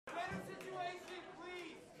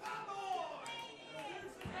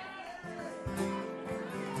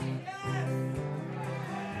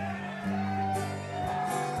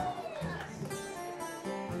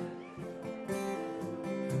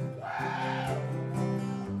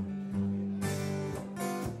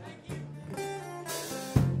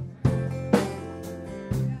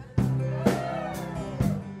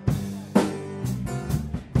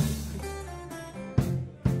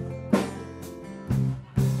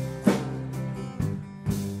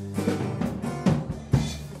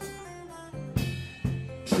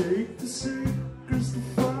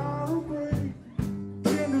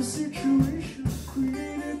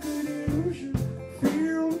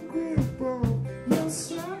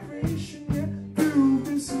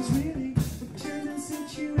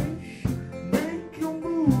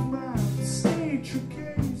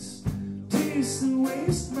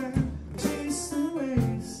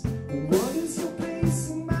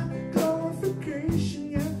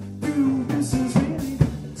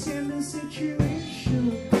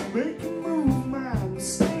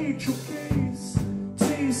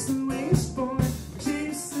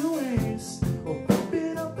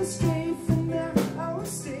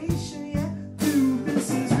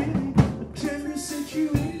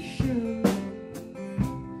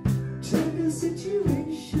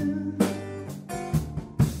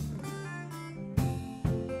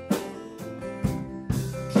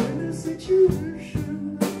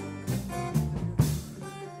situation.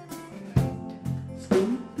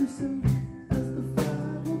 Start the same as the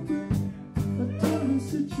final day. A tiny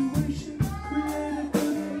situation, create a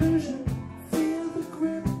good illusion. Feel the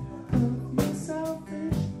grip of your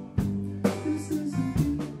salvation. This is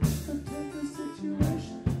indeed a tender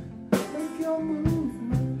situation. Make your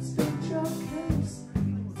movement, state your case.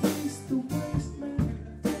 Taste the waste, man,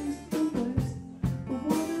 taste the waste. But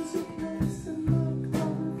what is your place in my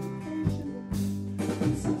qualification?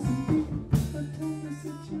 This is indeed a tender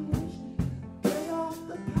situation. Get off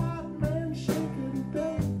the pot, man, shake it and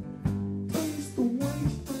bake. Taste the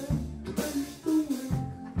waste, man, taste the waste.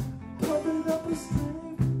 Pump it up a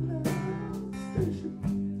string, station.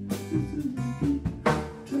 This is indeed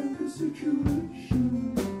tender situation.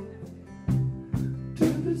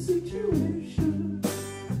 Tender situation.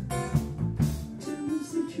 Tender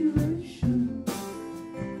situation.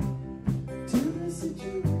 Tender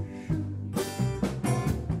situation.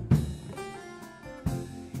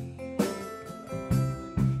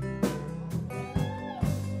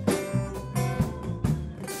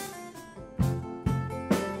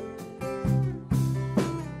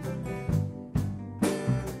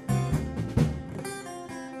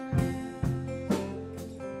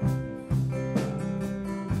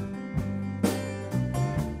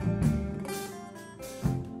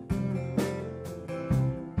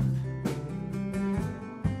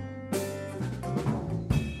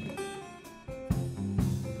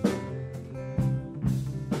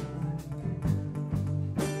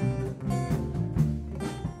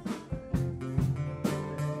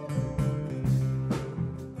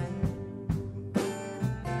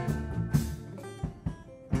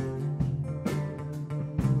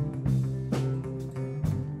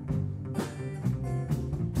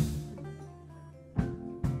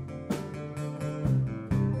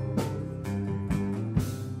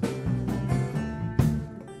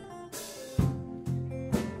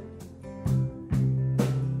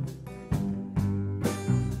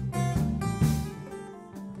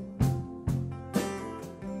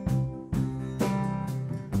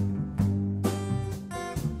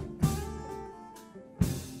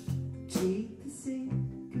 Take the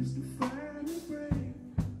same, cause the final break.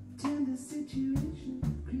 Tender situation,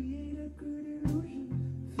 create a good illusion.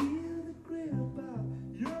 Feel the grip about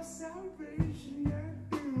your salvation. Yeah,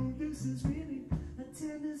 this is really a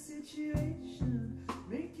tender situation.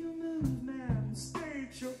 Make your move, man,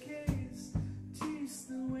 state your case. Taste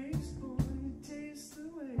the waste, boy, taste the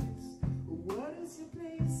waste. What is your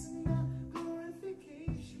place in my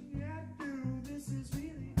glorification? Yeah, this is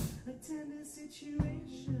really a tender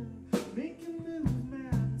situation. Make your move,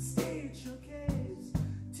 man, state your case.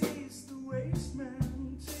 Taste the waste,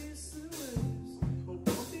 man, taste the waste. Oh,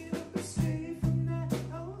 bump it up and stay from that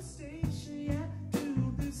old station. Yeah,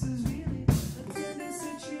 this is really a tender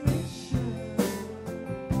situation.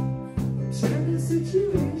 Tender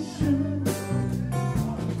situation.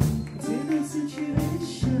 Tender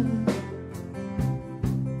situation.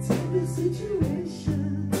 Tender situation.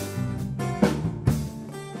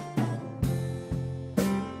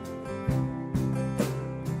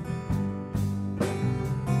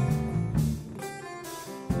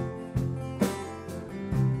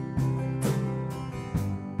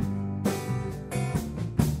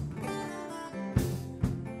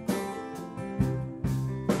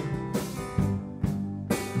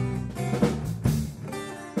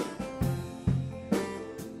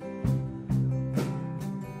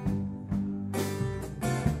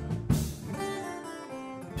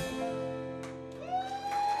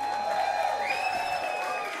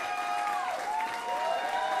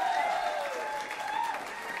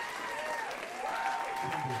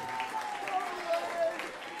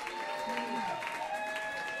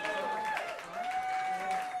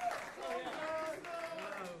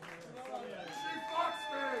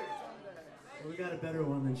 We got a better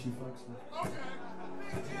one than She Fucks Me.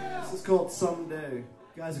 This is called Someday.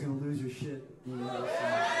 You guys are gonna lose your shit. You know,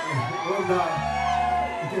 or not.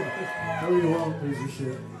 No, you won't lose your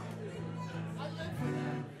shit.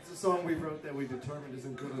 It's a song we wrote that we determined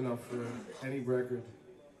isn't good enough for any record.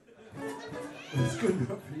 It's good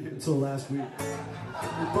enough for you until last week.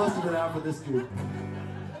 We busted it out for this dude.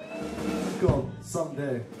 It's called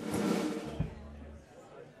Someday.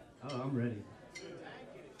 Oh, I'm ready.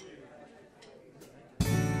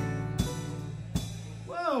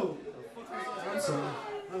 Whoa! I'm sorry.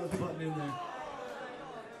 I was butting in there.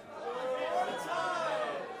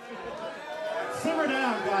 Simmer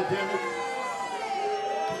down, goddammit.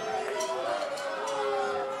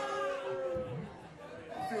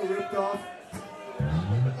 Feel ripped off.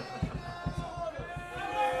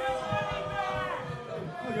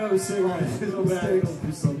 Okay. go sing my mistakes.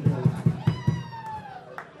 Do someday.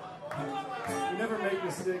 We never make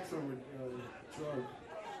mistakes when we're drunk.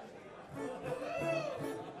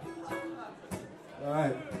 All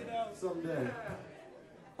right, someday.